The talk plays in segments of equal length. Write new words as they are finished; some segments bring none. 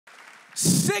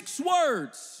6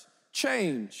 words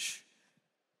change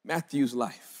Matthew's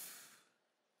life.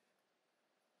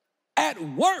 At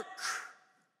work,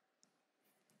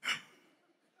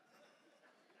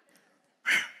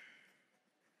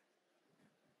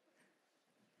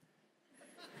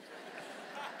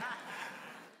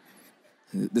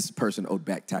 this person owed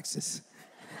back taxes.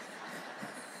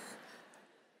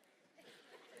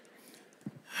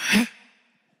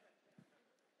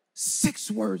 Six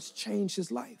words changed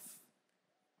his life.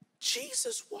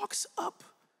 Jesus walks up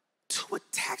to a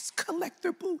tax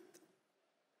collector booth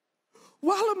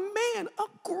while a man, a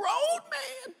grown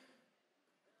man,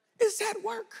 is at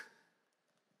work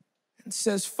and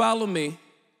says, "Follow me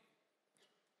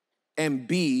and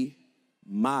be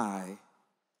my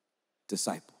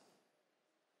disciple."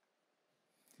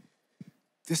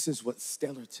 This is what's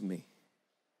stellar to me.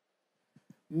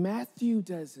 Matthew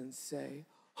doesn't say,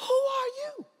 "Who are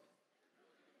you,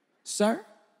 sir?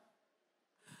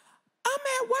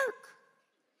 I'm at work.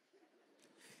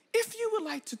 If you would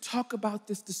like to talk about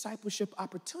this discipleship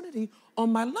opportunity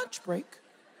on my lunch break,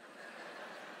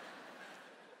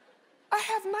 I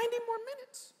have 90 more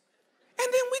minutes,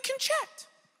 and then we can chat."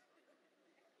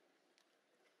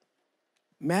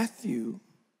 Matthew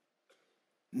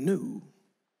knew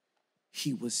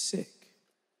he was sick.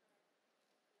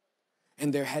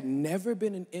 And there had never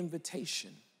been an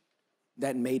invitation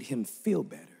that made him feel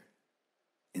better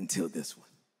until this one.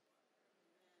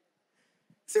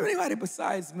 Is there anybody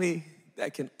besides me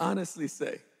that can honestly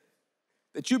say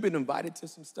that you've been invited to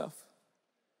some stuff,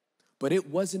 but it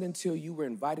wasn't until you were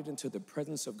invited into the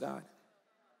presence of God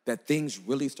that things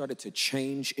really started to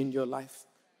change in your life?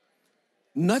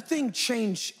 Nothing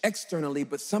changed externally,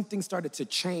 but something started to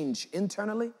change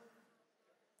internally.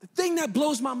 The thing that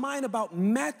blows my mind about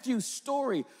Matthew's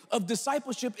story of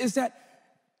discipleship is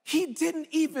that he didn't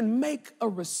even make a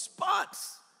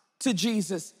response to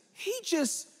Jesus. He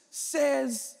just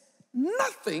says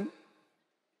nothing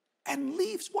and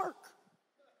leaves work.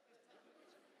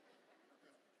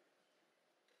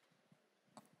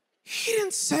 He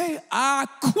didn't say, "I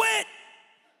quit.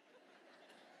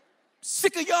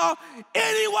 Sick of y'all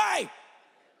anyway."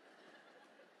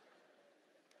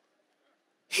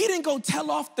 He didn't go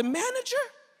tell off the manager.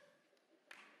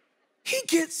 He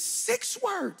gets 6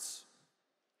 words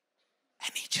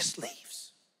and he just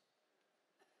leaves.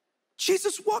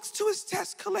 Jesus walks to his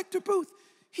tax collector booth.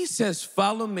 He says,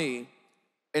 "Follow me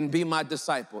and be my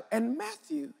disciple." And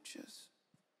Matthew just,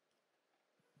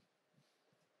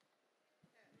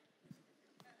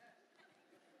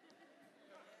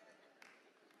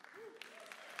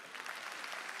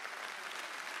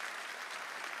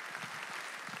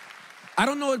 I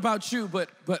don't know about you, but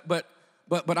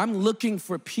I'm looking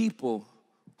for people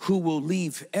who will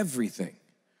leave everything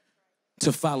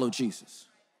to follow Jesus.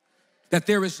 That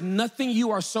there is nothing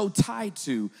you are so tied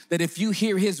to that if you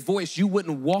hear his voice, you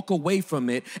wouldn't walk away from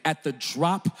it at the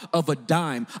drop of a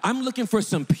dime. I'm looking for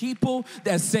some people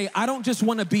that say, "I don't just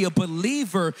want to be a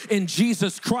believer in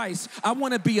Jesus Christ. I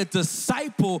want to be a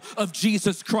disciple of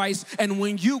Jesus Christ. And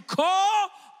when you call,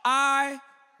 I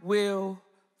will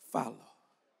follow."